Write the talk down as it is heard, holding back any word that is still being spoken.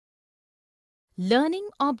Learning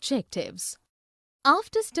objectives.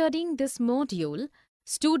 After studying this module,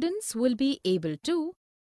 students will be able to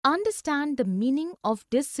understand the meaning of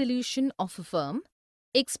dissolution of a firm,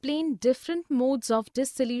 explain different modes of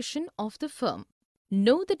dissolution of the firm,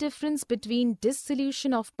 know the difference between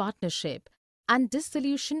dissolution of partnership and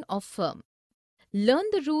dissolution of firm, learn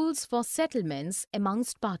the rules for settlements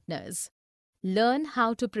amongst partners, learn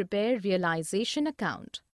how to prepare realization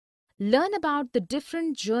account, learn about the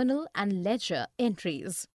different journal and ledger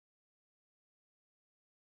entries.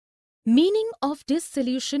 Meaning of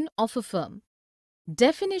dissolution of a firm.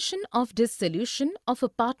 Definition of dissolution of a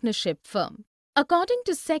partnership firm. According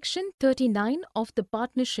to Section 39 of the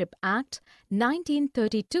Partnership Act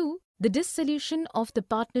 1932, the dissolution of the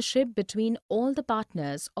partnership between all the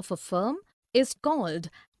partners of a firm is called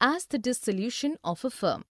as the dissolution of a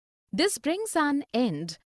firm. This brings an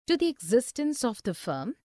end to the existence of the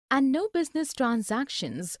firm, and no business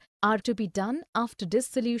transactions are to be done after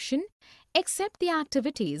dissolution except the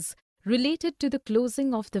activities related to the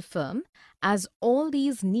closing of the firm, as all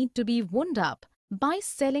these need to be wound up by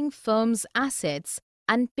selling firm's assets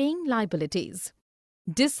and paying liabilities.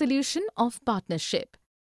 Dissolution of partnership.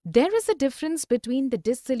 There is a difference between the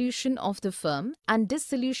dissolution of the firm and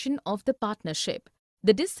dissolution of the partnership.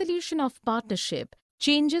 The dissolution of partnership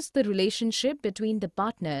changes the relationship between the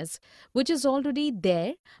partners, which is already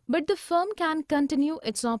there, but the firm can continue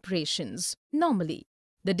its operations normally.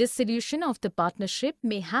 The dissolution of the partnership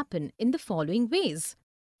may happen in the following ways: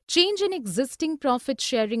 change in existing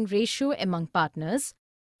profit-sharing ratio among partners,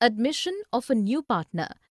 admission of a new partner,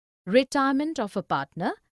 retirement of a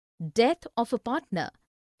partner, death of a partner,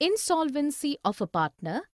 insolvency of a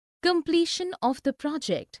partner, completion of the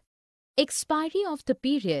project, expiry of the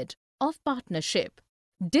period of partnership.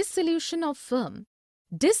 Dissolution of firm.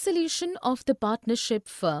 Dissolution of the partnership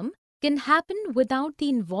firm can happen without the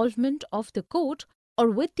involvement of the court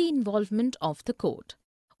or with the involvement of the court.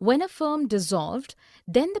 When a firm dissolved,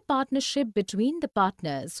 then the partnership between the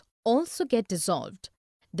partners also get dissolved.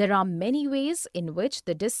 There are many ways in which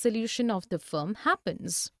the dissolution of the firm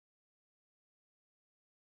happens.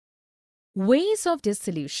 Ways of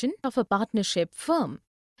dissolution of a partnership firm.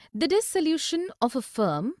 The dissolution of a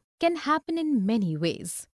firm can happen in many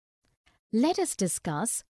ways. Let us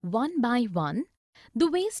discuss one by one the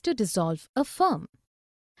ways to dissolve a firm.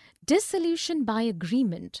 Dissolution by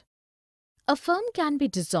agreement. A firm can be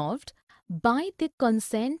dissolved by the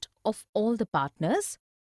consent of all the partners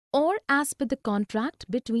or as per the contract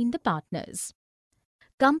between the partners.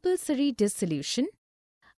 Compulsory dissolution.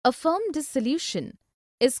 A firm dissolution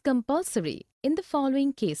is compulsory in the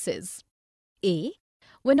following cases. A.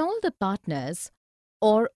 When all the partners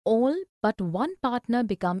or all but one partner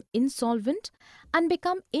become insolvent and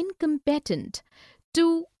become incompetent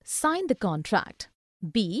to sign the contract.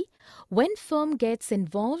 B. When firm gets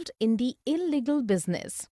involved in the illegal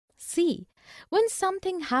business. C. When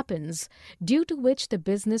something happens due to which the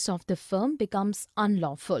business of the firm becomes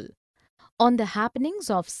unlawful. On the happenings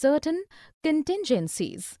of certain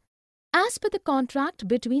contingencies. As per the contract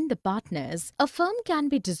between the partners, a firm can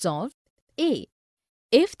be dissolved. A.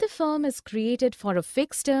 If the firm is created for a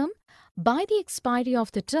fixed term, by the expiry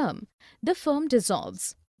of the term, the firm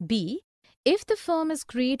dissolves. B. If the firm is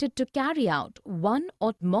created to carry out one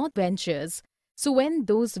or more ventures, so when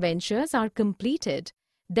those ventures are completed,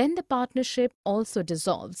 then the partnership also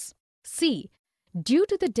dissolves. C. Due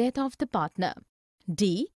to the death of the partner.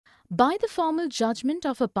 D. By the formal judgment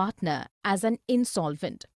of a partner as an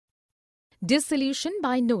insolvent. Dissolution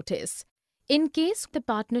by notice. In case the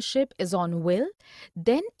partnership is on will,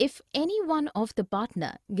 then if any one of the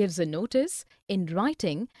partner gives a notice in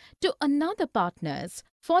writing to another partners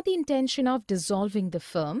for the intention of dissolving the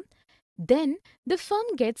firm, then the firm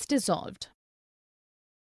gets dissolved.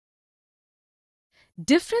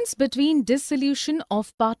 Difference between dissolution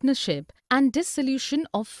of partnership and dissolution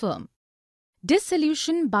of firm.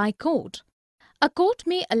 Dissolution by court. A court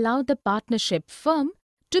may allow the partnership firm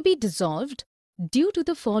to be dissolved due to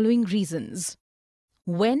the following reasons.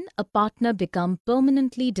 When a partner becomes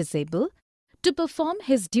permanently disabled to perform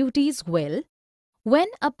his duties well, when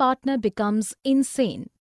a partner becomes insane,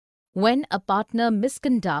 when a partner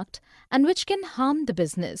misconduct and which can harm the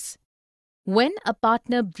business, when a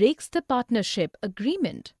partner breaks the partnership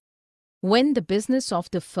agreement, when the business of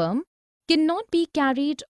the firm cannot be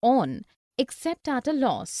carried on except at a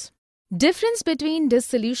loss. Difference between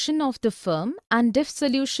dissolution of the firm and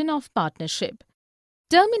dissolution of partnership.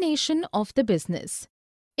 Termination of the business.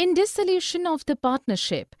 In dissolution of the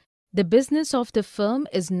partnership, the business of the firm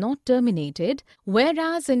is not terminated,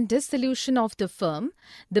 whereas in dissolution of the firm,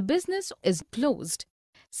 the business is closed.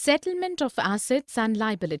 Settlement of assets and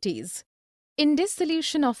liabilities. In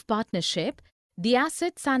dissolution of partnership, the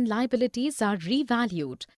assets and liabilities are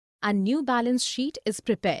revalued and new balance sheet is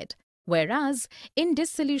prepared, whereas in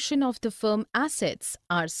dissolution of the firm, assets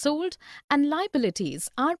are sold and liabilities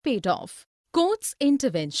are paid off. Court's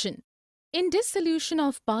intervention. In dissolution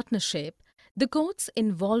of partnership, the court's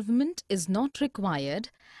involvement is not required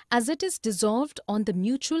as it is dissolved on the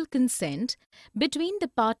mutual consent between the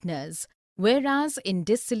partners, whereas in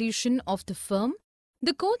dissolution of the firm,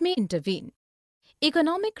 the court may intervene.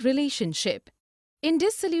 Economic relationship. In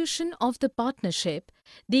dissolution of the partnership,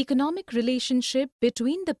 the economic relationship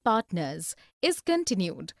between the partners is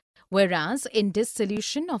continued, whereas in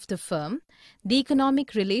dissolution of the firm, the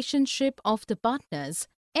economic relationship of the partners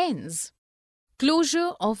ends.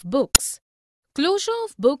 Closure of books. Closure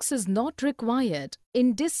of books is not required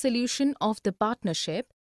in dissolution of the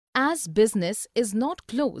partnership as business is not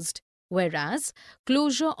closed, whereas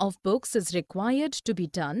closure of books is required to be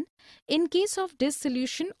done in case of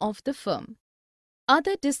dissolution of the firm.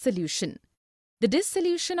 Other dissolution. The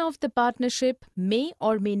dissolution of the partnership may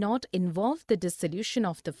or may not involve the dissolution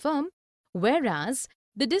of the firm, whereas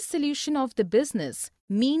the dissolution of the business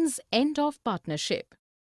means end of partnership.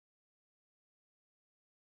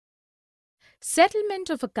 Settlement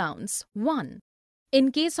of accounts 1.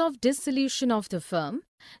 In case of dissolution of the firm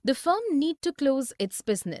need to close its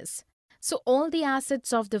business. So all the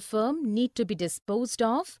assets of the firm need to be disposed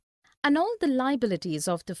of and all the liabilities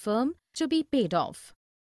of the firm to be paid off,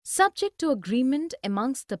 subject to agreement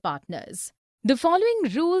amongst the partners. The following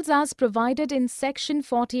rules as provided in Section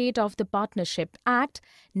 48 of the Partnership Act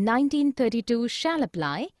 1932 shall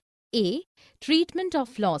apply. A. Treatment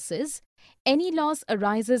of losses. Any loss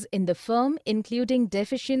arises in the firm including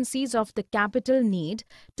deficiencies of the capital need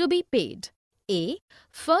to be paid. A.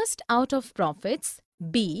 First out of profits.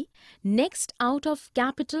 B. Next out of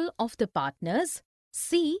capital of the partners.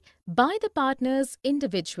 C. By the partners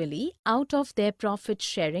individually out of their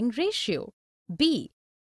profit-sharing ratio. B.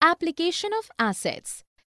 Application of assets.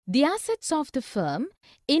 The assets of the firm,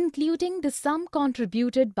 including the sum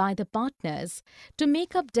contributed by the partners to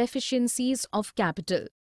make up deficiencies of capital,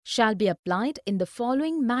 shall be applied in the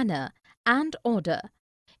following manner and order: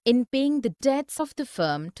 in paying the debts of the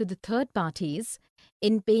firm to the third parties,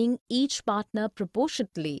 in paying each partner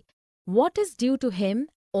proportionately what is due to him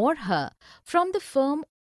or her from the firm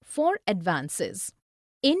for advances,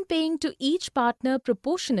 in paying to each partner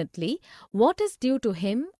proportionately what is due to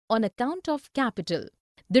him on account of capital.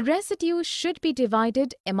 The residue should be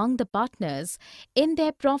divided among the partners in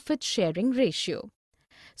their profit-sharing ratio.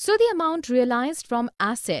 So the amount realized from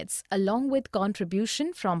assets along with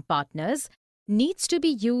contribution from partners needs to be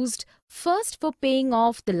used first for paying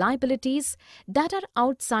off the liabilities that are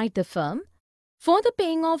outside the firm. For the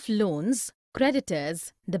paying of loans,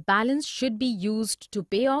 creditors, the balance should be used to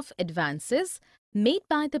pay off advances made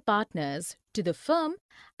by the partners to the firm,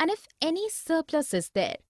 and if any surplus is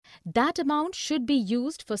there, that amount should be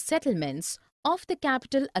used for settlements of the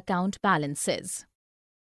capital account balances.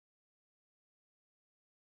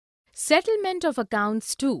 Settlement of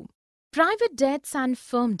accounts 2. Private debts and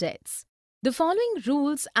firm debts. The following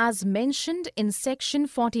rules as mentioned in Section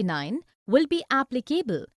 49 will be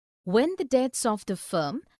applicable when the debts of the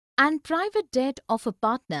firm and private debt of a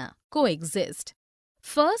partner coexist.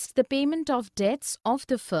 First, the payment of debts of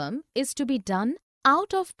the firm is to be done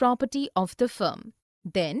out of property of the firm.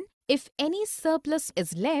 Then, if any surplus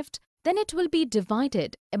is left, then it will be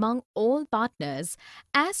divided among all partners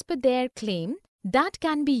as per their claim that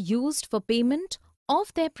can be used for payment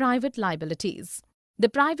of their private liabilities. The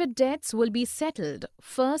private debts will be settled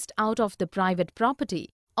first out of the private property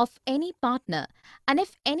of any partner, and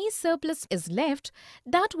if any surplus is left,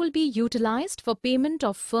 that will be utilized for payment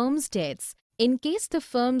of firm's debts in case the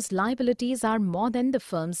firm's liabilities are more than the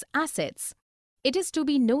firm's assets. It is to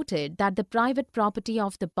be noted that the private property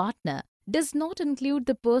of the partner does not include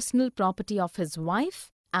the personal property of his wife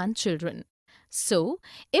and children. So,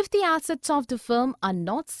 if the assets of the firm are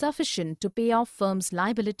not sufficient to pay off firm's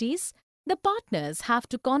liabilities, the partners have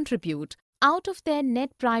to contribute out of their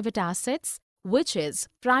net private assets, which is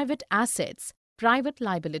private assets, private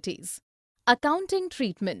liabilities. Accounting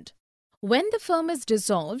treatment. When the firm is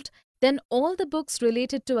dissolved, then all the books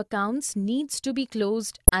related to accounts needs to be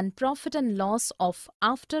closed and profit and loss of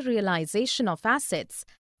after realization of assets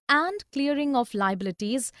and clearing of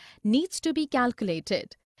liabilities needs to be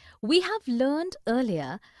calculated. We have learned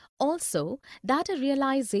earlier also that a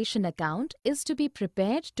realization account is to be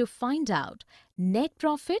prepared to find out net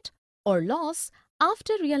profit or loss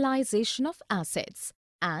after realization of assets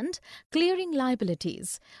and clearing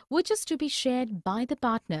liabilities, which is to be shared by the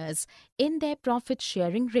partners in their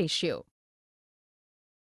profit-sharing ratio.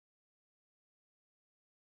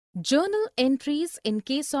 Journal entries in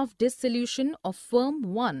case of dissolution of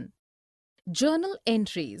firm 1. Journal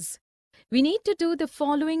entries. We need to do the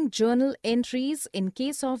following journal entries in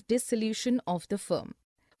case of dissolution of the firm.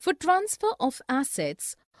 For transfer of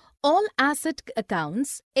assets, all asset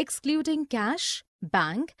accounts excluding cash,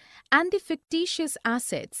 bank and the fictitious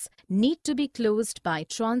assets need to be closed by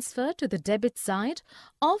transfer to the debit side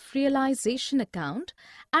of realization account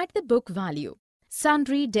at the book value.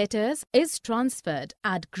 Sundry debtors is transferred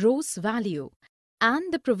at gross value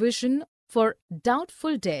and the provision for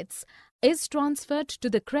doubtful debts is transferred to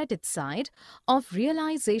the credit side of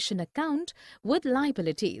realization account with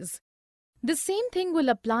liabilities. The same thing will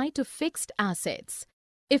apply to fixed assets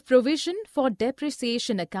if provision for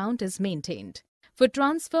depreciation account is maintained. For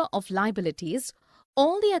transfer of liabilities,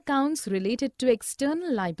 all the accounts related to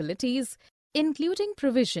external liabilities, including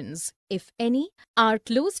provisions, if any, are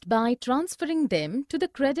closed by transferring them to the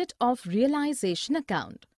credit of realization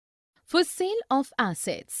account. For sale of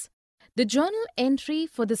assets, the journal entry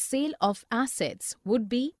for the sale of assets would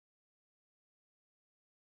be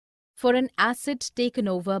for an asset taken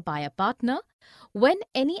over by a partner. When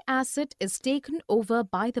any asset is taken over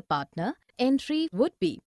by the partner, entry would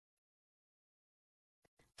be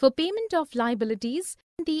for payment of liabilities,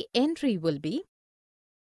 the entry will be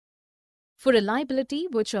for a liability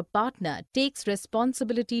which a partner takes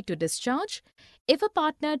responsibility to discharge. If a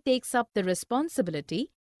partner takes up the responsibility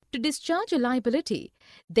to discharge a liability,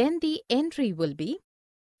 then the entry will be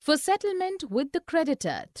for settlement with the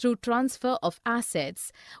creditor through transfer of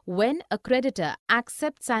assets. When a creditor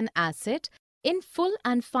accepts an asset in full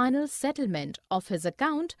and final settlement of his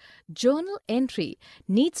account, journal entry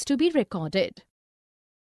needs to be recorded.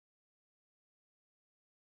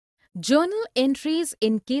 Journal entries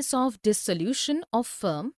in case of dissolution of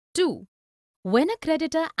firm 2. When a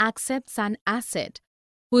creditor accepts an asset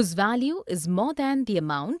whose value is more than the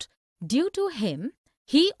amount due to him,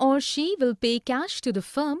 he or she will pay cash to the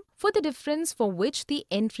firm for the difference for which the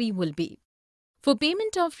entry will be. For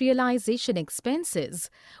payment of realization expenses,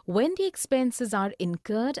 when the expenses are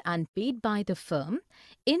incurred and paid by the firm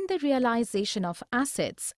in the realization of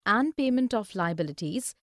assets and payment of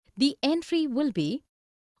liabilities, the entry will be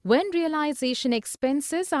when realization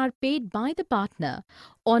expenses are paid by the partner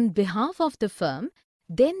on behalf of the firm,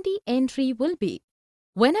 then the entry will be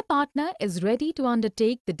when a partner is ready to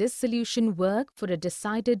undertake the dissolution work for a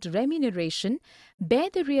decided remuneration, bear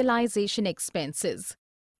the realization expenses.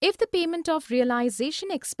 If the payment of realization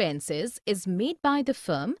expenses is made by the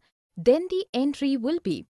firm, then the entry will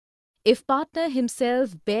be if partner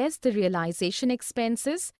himself bears the realization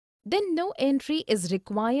expenses, then no entry is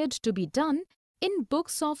required to be done in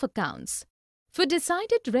books of accounts. For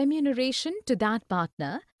decided remuneration to that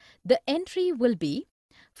partner, the entry will be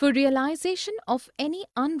for realization of any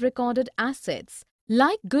unrecorded assets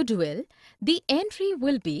like goodwill. The entry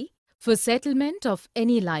will be for settlement of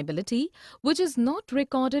any liability which is not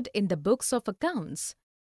recorded in the books of accounts.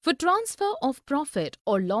 For transfer of profit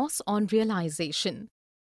or loss on realization.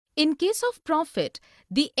 In case of profit,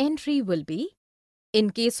 the entry will be. In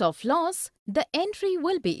case of loss, the entry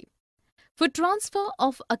will be for transfer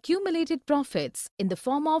of accumulated profits in the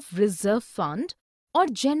form of reserve fund or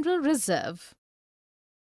general reserve.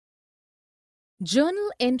 Journal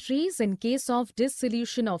entries in case of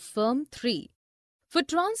dissolution of firm 3. For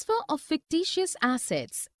transfer of fictitious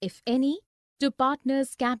assets, if any, to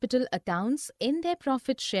partners' capital accounts in their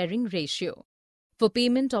profit-sharing ratio. For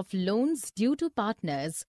payment of loans due to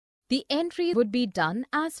partners, the entry would be done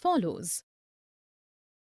as follows.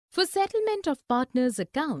 For settlement of partners'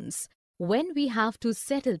 accounts, when we have to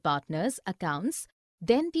settle partners' accounts,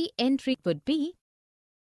 then the entry would be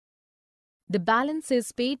the balance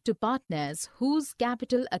is paid to partners whose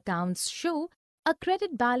capital accounts show a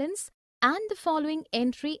credit balance and the following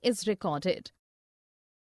entry is recorded.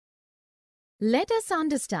 Let us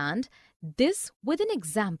understand this with an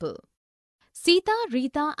example. Sita,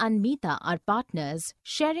 Rita and Meeta are partners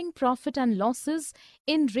sharing profit and losses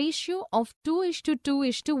in ratio of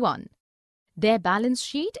 2:2:1. Their balance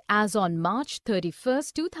sheet as on March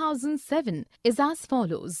 31st, 2007 is as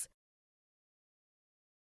follows.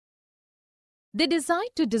 They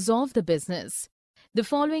decide to dissolve the business. The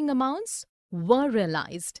following amounts were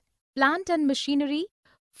realized. Plant and machinery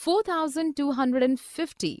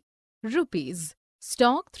 4,250 rupees.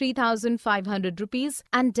 Stock 3,500 rupees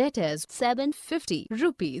and debtors 750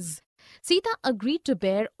 rupees. Sita agreed to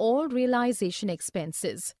bear all realization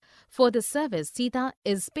expenses. For the service, Sita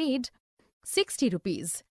is paid 60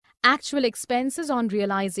 rupees Actual expenses on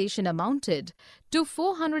realization amounted to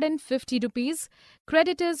 450 rupees.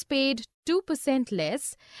 Creditors paid 2%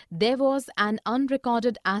 less. There was an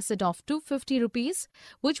unrecorded asset of 250 rupees,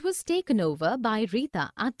 which was taken over by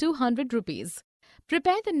Rita at 200 rupees.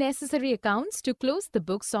 Prepare the necessary accounts to close the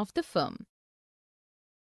books of the firm.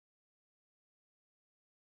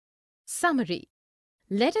 Summary.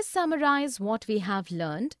 Let us summarize what we have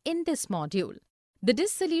learned in this module. The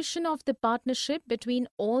dissolution of the partnership between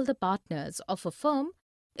all the partners of a firm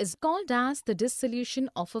is called as the dissolution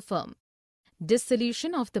of a firm.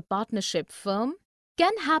 Dissolution of the partnership firm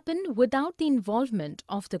can happen without the involvement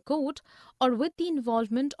of the court or with the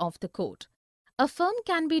involvement of the court. A firm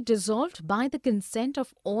can be dissolved by the consent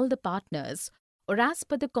of all the partners or as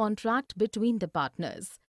per the contract between the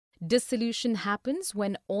partners. Dissolution happens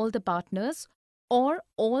when all the partners or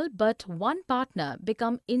all but one partner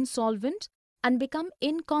become insolvent and become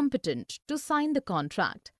incompetent to sign the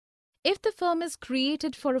contract. If the firm is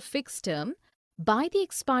created for a fixed term, by the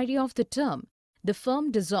expiry of the term, the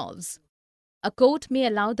firm dissolves. A court may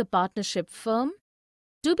allow the partnership firm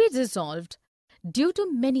to be dissolved due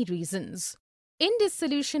to many reasons. In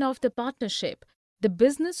dissolution of the partnership, the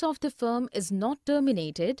business of the firm is not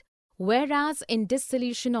terminated, whereas in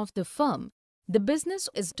dissolution of the firm, the business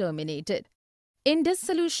is terminated. In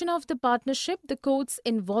dissolution of the partnership, the court's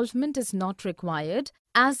involvement is not required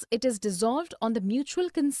as it is dissolved on the mutual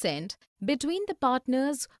consent between the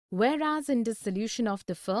partners, whereas in dissolution of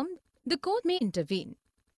the firm, the court may intervene.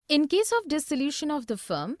 In case of dissolution of the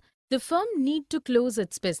firm need to close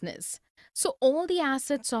its business. So all the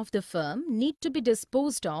assets of the firm need to be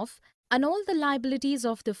disposed of and all the liabilities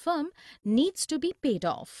of the firm needs to be paid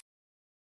off.